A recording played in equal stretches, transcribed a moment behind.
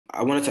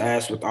I wanted to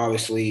ask, with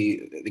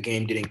obviously the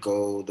game didn't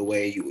go the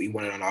way you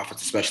wanted on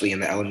offense, especially in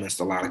the elements,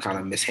 a lot of kind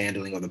of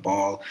mishandling of the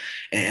ball.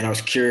 And I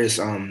was curious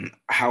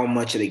how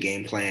much of the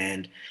game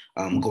plan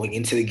going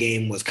into the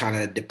game was kind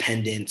of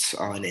dependent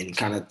on and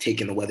kind of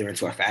taking the weather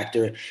into a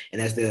factor.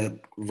 And as the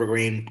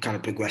rain kind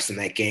of progressed in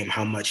that game,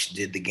 how much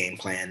did the game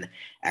plan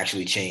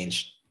actually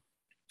change?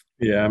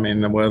 Yeah, I mean,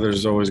 the weather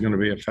is always going to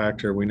be a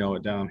factor. We know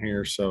it down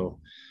here. So,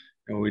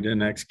 we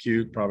didn't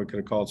execute. Probably could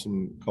have called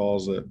some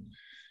calls that,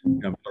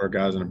 put our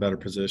guys in a better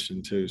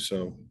position too.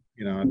 So,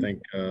 I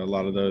think a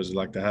lot of those I'd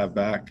like to have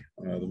back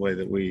the way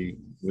that we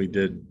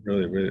did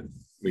really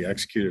we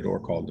executed or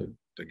called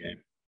the game.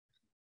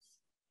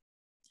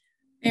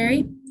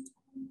 Barry?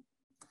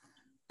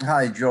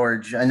 Hi,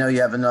 George. I know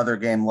you have another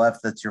game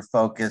left that's your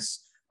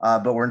focus,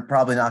 but we're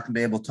probably not going to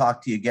be able to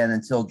talk to you again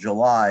until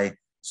July.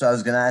 So I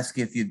was going to ask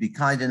you if you'd be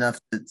kind enough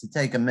to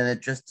take a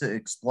minute just to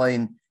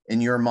explain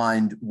in your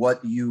mind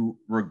what you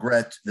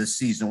regret this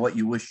season, what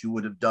you wish you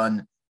would have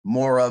done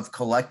more of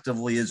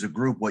collectively as a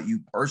group, what you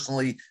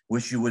personally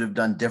wish you would have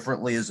done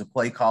differently as a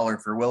play caller,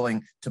 if you're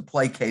willing to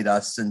placate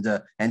us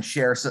and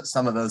share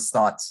some of those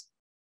thoughts.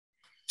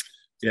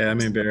 Yeah, I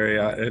mean, Barry,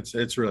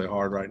 it's really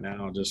hard right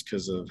now just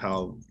because of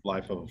how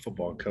life of a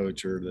football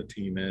coach or the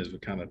team is. We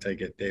kind of take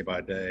it day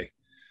by day.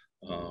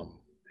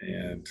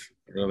 And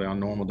really on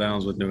normal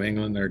downs with New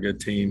England, they're a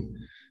good team.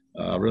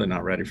 Really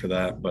not ready for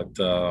that. But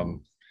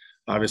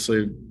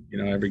obviously,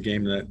 every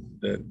game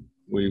that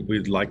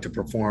we'd like to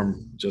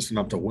perform just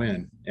enough to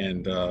win.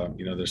 And,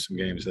 there's some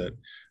games that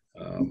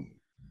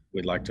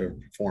we'd like to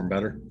perform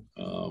better.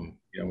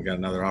 We got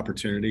another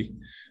opportunity,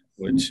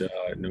 which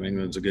New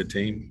England's a good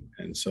team.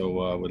 And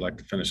so we'd like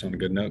to finish on a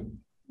good note.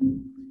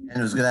 And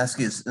I was going to ask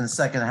you in the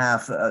second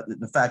half,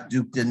 the fact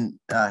Duke didn't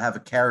have a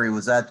carry,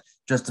 was that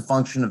just a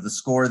function of the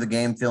score of the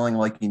game, feeling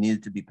like you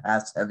needed to be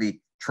pass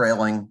heavy,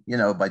 trailing,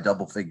 by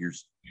double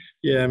figures?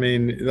 Yeah, I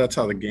mean, that's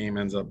how the game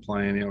ends up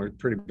playing. We're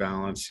pretty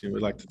balanced.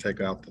 We'd like to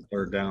take out the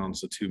third downs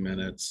to 2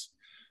 minutes,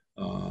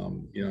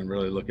 and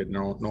really look at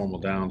normal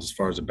downs as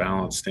far as a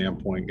balance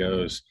standpoint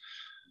goes.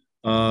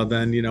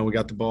 Then, we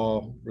got the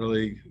ball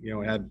really,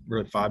 we had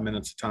really 5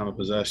 minutes of time of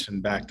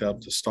possession backed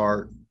up to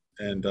start.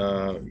 And,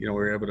 we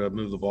were able to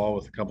move the ball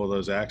with a couple of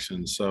those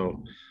actions.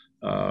 So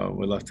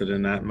we left it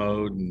in that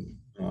mode and,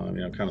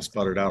 kind of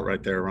sputtered out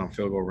right there around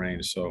field goal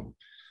range. So,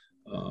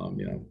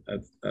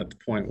 at the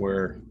point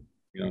where,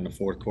 in the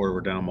fourth quarter,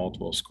 we're down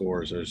multiple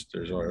scores,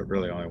 there's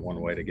really only one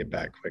way to get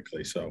back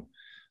quickly. So,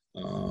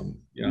 I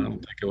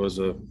don't think it was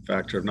a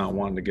factor of not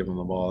wanting to give them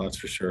the ball. That's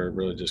for sure.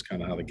 Really just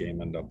kind of how the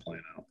game ended up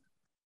playing out.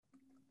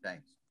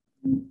 Thanks.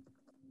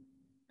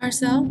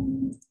 Marcel?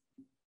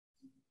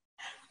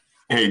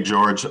 Hey,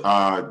 George.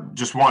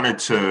 Just wanted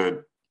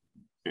to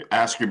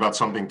ask you about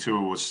something too.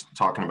 Was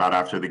talking about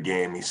after the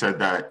game. He said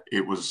that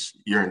it was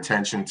your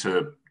intention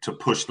to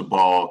push the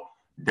ball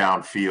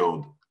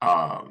downfield.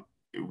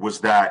 Was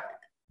that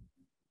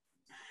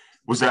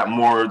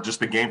more just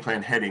the game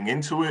plan heading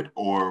into it,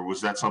 or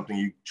was that something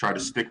you try to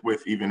stick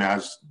with even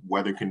as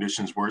weather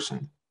conditions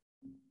worsened?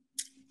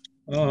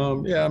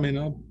 Yeah, I mean,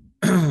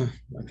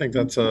 I think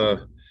that's I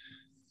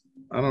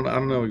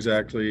don't know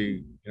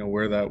exactly,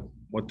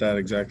 what that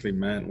exactly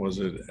meant. Was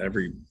it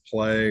every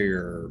play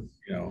or,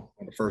 on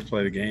the first play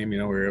of the game, we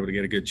were able to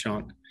get a good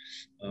chunk.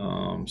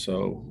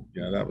 So,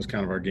 that was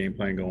kind of our game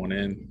plan going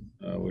in.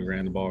 We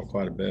ran the ball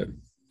quite a bit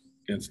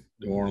against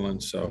New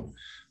Orleans. So,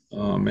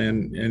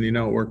 and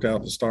it worked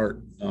out to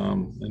start.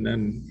 And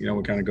then,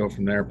 we kind of go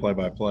from there play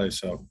by play.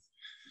 So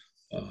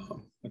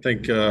I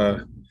think,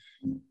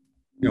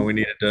 we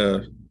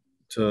needed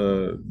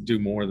to do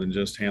more than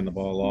just hand the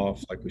ball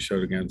off like we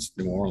showed against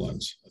New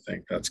Orleans. I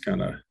think that's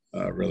kind of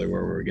really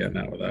where we were getting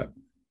at with that.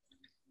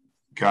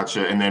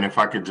 Gotcha. And then if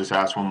I could just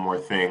ask one more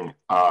thing,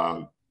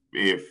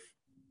 if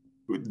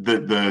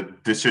the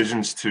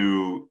decisions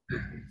to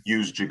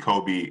use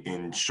Jacoby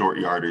in short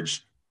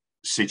yardage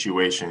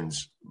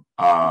situations,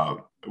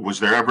 was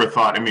there ever a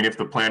thought, if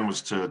the plan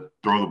was to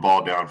throw the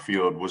ball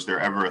downfield, was there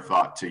ever a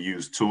thought to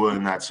use Tua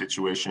in that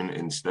situation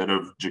instead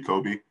of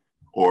Jacoby?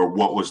 Or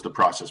what was the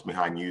process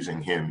behind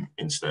using him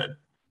instead?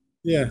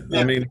 Yeah.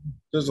 I mean,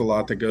 there's a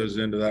lot that goes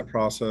into that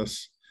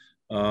process.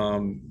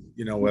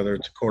 Whether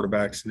it's a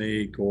quarterback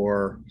sneak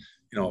or,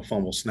 a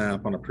fumble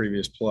snap on a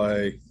previous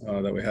play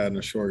that we had in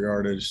a short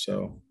yardage.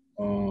 So,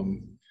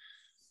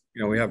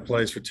 we have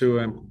plays for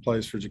Tua and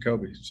plays for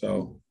Jacoby.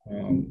 So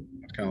I'll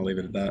kind of leave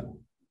it at that.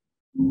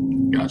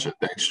 Gotcha.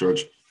 Thanks,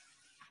 George.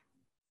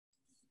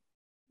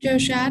 Joe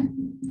Shad?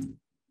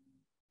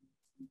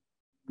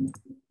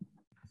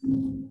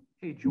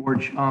 Hey,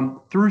 George.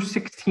 Through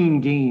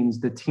 16 games,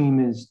 the team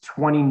is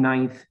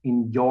 29th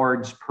in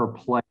yards per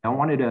play. I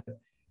wanted to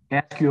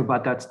ask you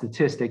about that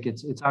statistic.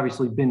 It's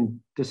obviously been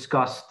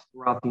discussed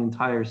throughout the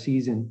entire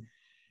season.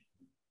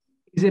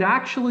 Is it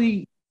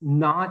actually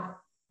not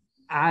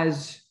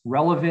as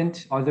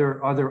relevant? Are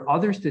there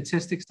other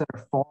statistics that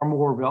are far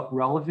more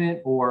relevant,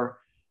 or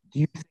do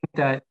you think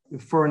that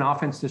for an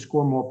offense to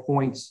score more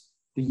points,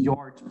 the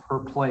yards per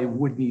play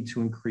would need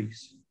to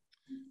increase?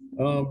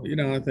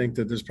 I think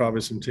that there's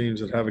probably some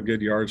teams that have a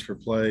good yards per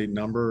play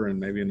number and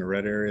maybe in the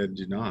red area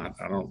do not.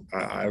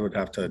 I would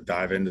have to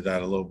dive into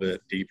that a little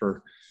bit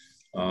deeper.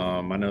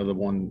 I know the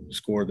one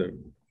score that,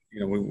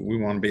 we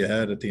want to be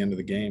ahead at the end of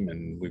the game,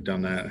 and we've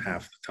done that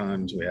half the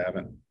times. We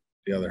haven't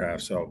the other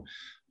half. So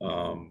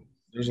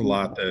there's a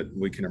lot that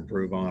we can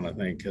improve on, I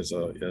think, as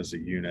a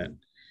unit.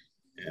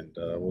 And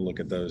we'll look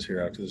at those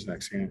here after this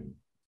next game.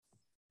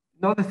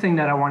 Another thing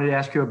that I wanted to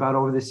ask you about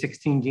over the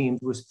 16 games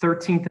was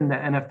 13th in the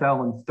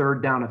NFL in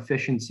third down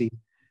efficiency.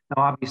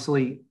 Now,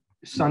 obviously,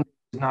 Sunday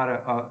is not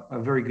a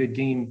very good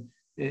game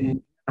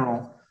in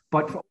general,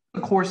 but for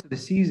the course of the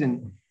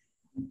season,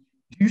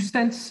 do you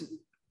sense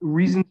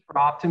reasons for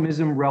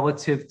optimism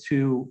relative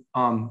to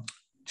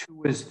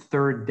Tua's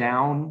third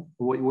down?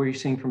 What were you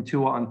seeing from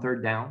Tua on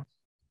third down?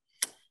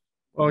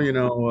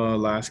 Well,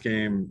 last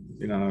game,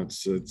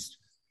 it's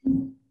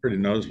pretty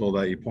noticeable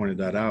that you pointed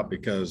that out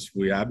because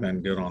we have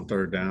been good on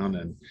third down,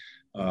 and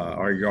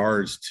our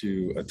yards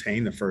to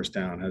attain the first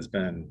down has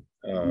been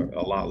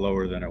a lot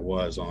lower than it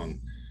was on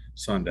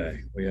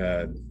Sunday. We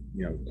had,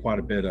 quite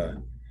a bit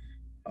of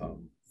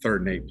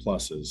third and 8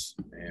 pluses,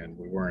 and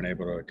we weren't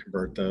able to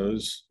convert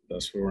those.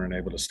 Thus, we weren't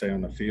able to stay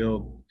on the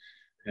field,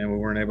 and we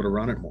weren't able to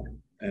run it more.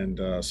 And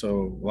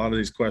so a lot of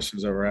these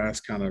questions that were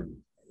asked kind of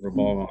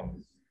revolve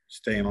on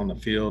staying on the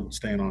field,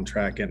 staying on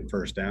track, getting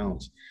first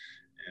downs.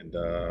 And,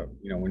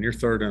 when you're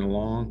third and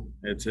long,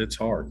 it's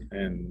hard.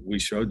 And we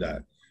showed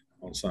that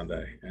on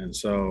Sunday. And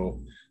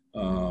so,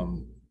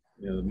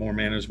 the more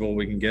manageable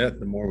we can get,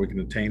 the more we can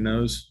attain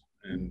those.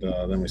 And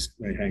then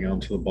we hang on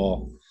to the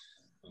ball,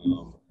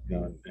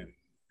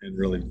 and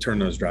really turn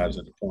those drives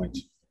into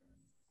points.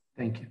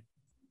 Thank you.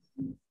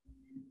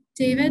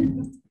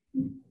 David?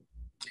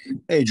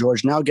 Hey,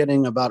 George, now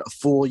getting about a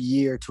full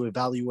year to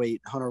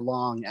evaluate Hunter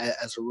Long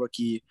as a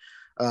rookie.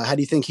 How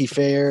do you think he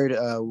fared?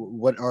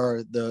 What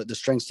are the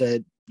strengths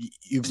that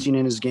you've seen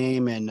in his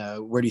game, and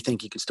where do you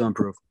think he can still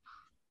improve?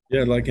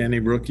 Yeah, like any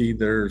rookie,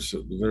 there's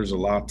a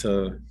lot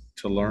to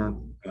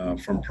learn,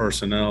 from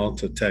personnel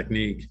to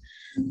technique,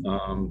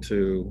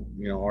 to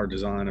our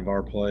design of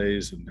our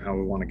plays and how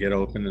we want to get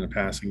open in the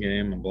passing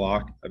game and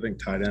block. I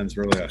think tight end's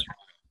really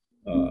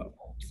a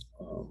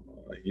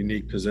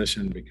unique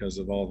position because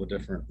of all the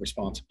different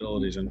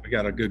responsibilities, and we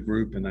got a good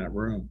group in that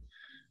room.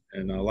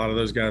 And a lot of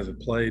those guys have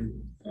played,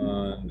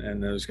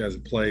 and those guys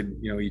have played,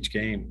 each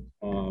game.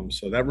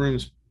 So that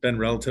room's been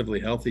relatively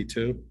healthy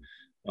too.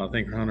 I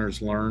think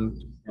Hunter's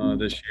learned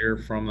this year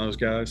from those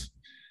guys,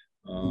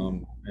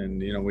 and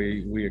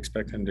we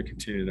expect him to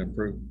continue to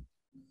improve.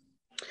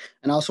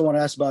 And I also want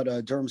to ask about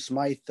Durham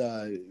Smythe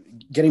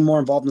getting more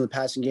involved in the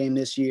passing game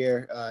this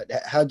year.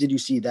 How did you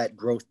see that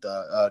growth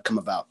come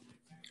about?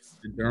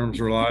 Durham's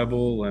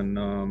reliable,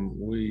 and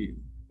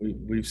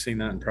we've seen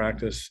that in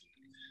practice.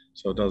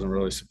 So it doesn't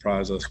really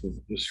surprise us.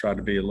 We've just tried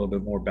to be a little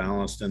bit more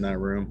balanced in that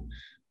room,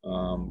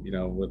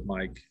 with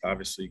Mike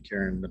obviously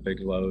carrying the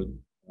big load.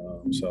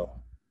 He's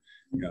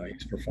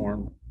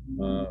performed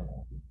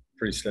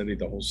pretty steady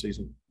the whole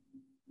season.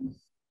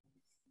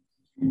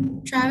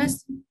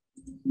 Travis? Hey,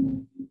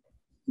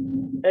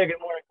 good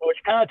morning, Coach.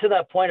 Kind of to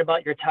that point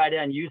about your tight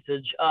end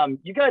usage,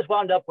 you guys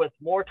wound up with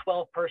more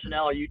 12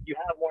 personnel, or you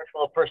have more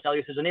 12 personnel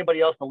usage than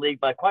anybody else in the league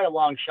by quite a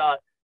long shot.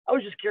 I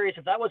was just curious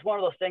if that was one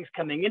of those things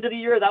coming into the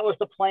year, that was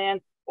the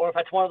plan, or if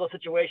that's one of those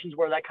situations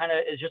where that kind of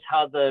is just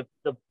how the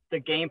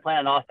game plan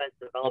and offense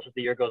develops as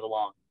the year goes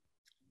along.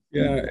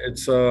 Yeah,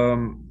 it's,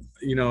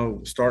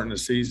 starting the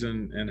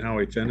season and how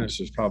we finish,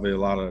 there's probably a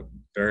lot of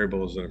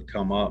variables that have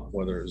come up,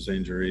 whether it's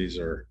injuries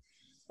or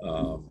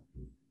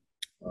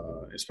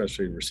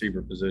especially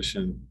receiver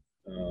position,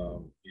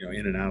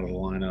 in and out of the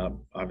lineup.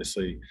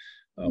 Obviously,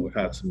 we've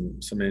had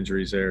some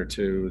injuries there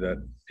too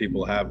that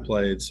people have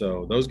played.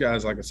 So those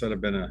guys, like I said,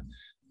 have been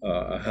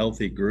a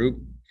healthy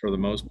group for the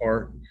most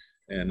part,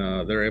 and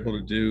they're able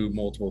to do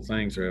multiple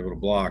things. They're able to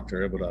block.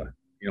 They're able to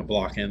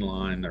block in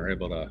line. They're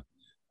able to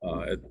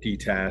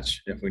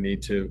detach if we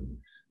need to.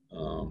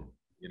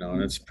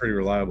 And it's a pretty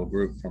reliable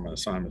group from an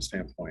assignment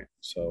standpoint.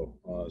 So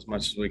as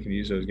much as we can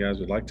use those guys,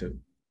 we'd like to.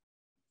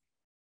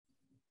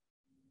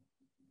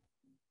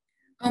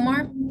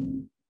 Omar?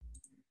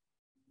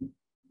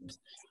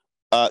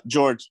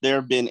 George, there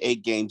have been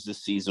 8 games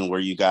this season where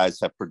you guys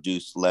have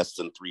produced less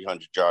than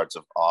 300 yards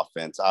of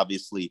offense.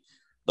 Obviously,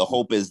 the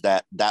hope is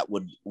that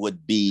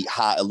would be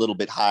high, a little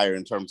bit higher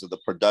in terms of the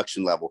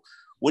production level.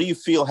 What do you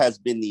feel has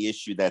been the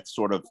issue that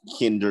sort of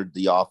hindered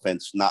the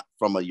offense, not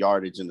from a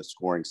yardage and a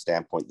scoring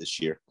standpoint this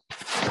year?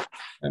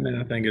 I mean,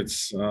 I think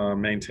it's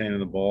maintaining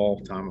the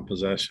ball, time of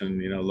possession.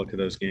 Look at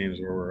those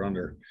games where we're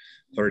under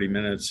 30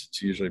 minutes.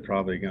 It's usually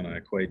probably going to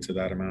equate to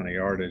that amount of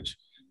yardage.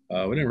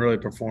 We didn't really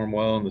perform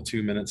well in the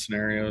 2-minute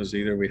scenarios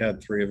either. We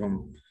had 3 of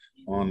them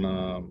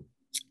on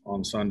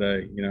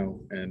Sunday,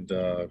 and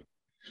didn't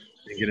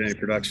get any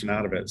production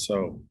out of it.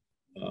 So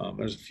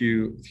there's a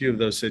few of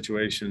those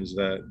situations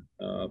that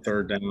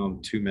third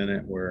down,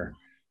 2-minute where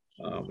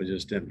we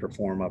just didn't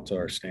perform up to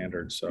our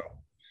standards. So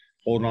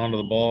holding on to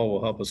the ball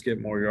will help us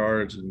get more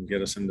yards and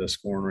get us into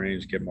scoring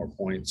range, get more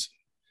points.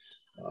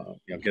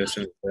 get us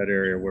into that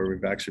area where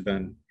we've actually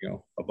been,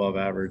 above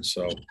average.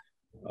 So,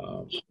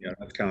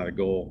 that's kind of the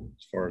goal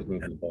as far as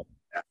moving the ball.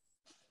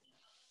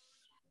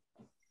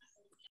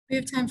 We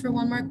have time for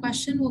one more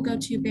question. We'll go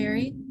to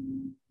Barry.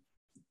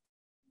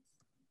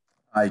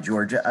 Hi,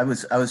 George. I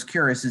was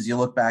curious, as you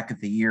look back at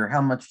the year,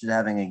 how much did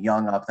having a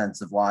young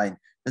offensive line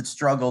that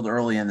struggled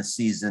early in the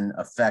season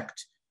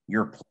affect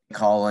your play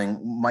calling?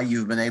 Might you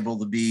have been able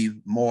to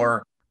be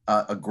more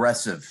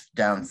aggressive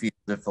downfield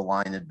if the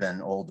line had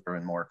been older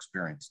and more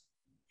experienced?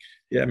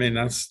 Yeah, I mean,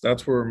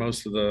 that's where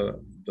most of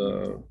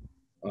the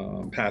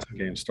passing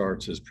game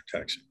starts, is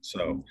protection.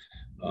 So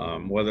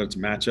whether it's a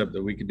matchup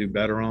that we could do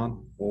better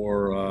on,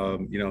 or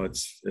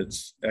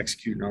it's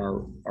executing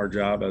our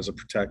job as a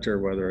protector,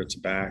 whether it's a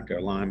back, a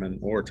lineman,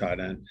 or a tight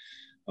end,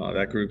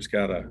 that group's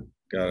gotta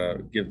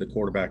give the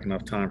quarterback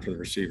enough time for the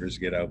receivers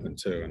to get open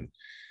too. And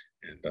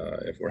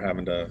if we're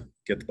having to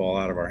get the ball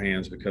out of our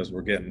hands because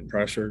we're getting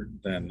pressured,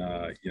 then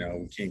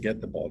we can't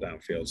get the ball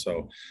downfield.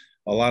 So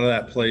a lot of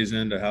that plays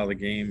into how the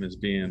game is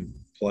being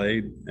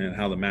played and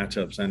how the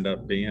matchups end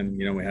up being.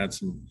 We had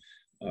some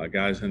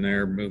guys in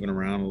there moving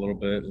around a little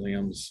bit.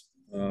 Liam's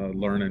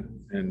learning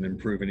and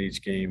improving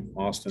each game.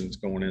 Austin's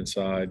going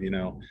inside.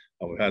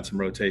 We've had some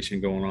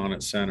rotation going on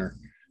at center.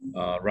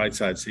 Right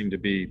side seemed to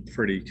be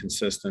pretty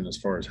consistent as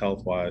far as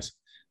health wise.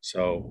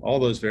 So all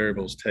those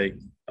variables take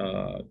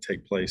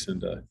place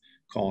into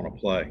calling a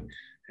play,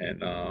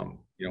 and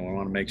we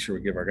want to make sure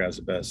we give our guys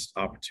the best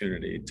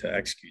opportunity to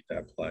execute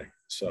that play.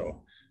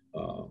 So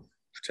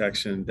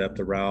protection, depth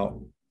of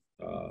route,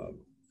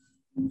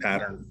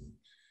 pattern,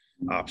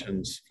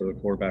 options for the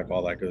quarterback,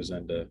 all that goes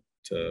into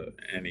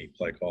any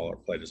play call or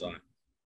play design.